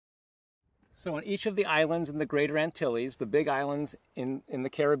So on each of the islands in the Greater Antilles, the big islands in the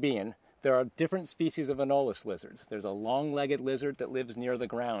Caribbean, there are different species of anolis lizards. There's a long-legged lizard that lives near the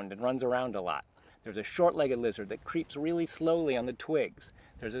ground and runs around a lot. There's a short-legged lizard that creeps really slowly on the twigs.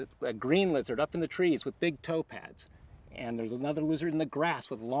 There's a green lizard up in the trees with big toe pads. And there's another lizard in the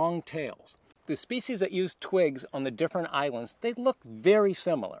grass with long tails. The species that use twigs on the different islands, they look very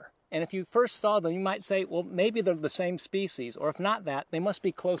similar. And if you first saw them, you might say, well, maybe they're the same species, or if not that, they must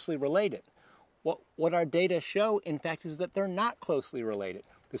be closely related. What our data show, in fact, is that they're not closely related.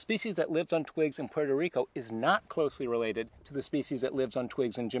 The species that lives on twigs in Puerto Rico is not closely related to the species that lives on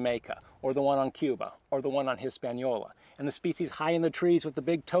twigs in Jamaica, or the one on Cuba, or the one on Hispaniola. And the species high in the trees with the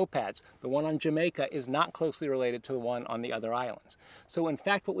big toe pads, the one on Jamaica, is not closely related to the one on the other islands. So in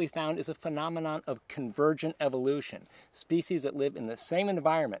fact, what we found is a phenomenon of convergent evolution. Species that live in the same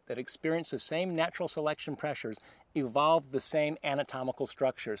environment, that experience the same natural selection pressures, evolve the same anatomical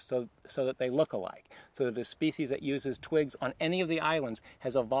structures so that they look alike. So that the species that uses twigs on any of the islands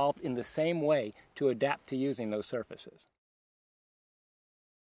has evolved in the same way to adapt to using those surfaces.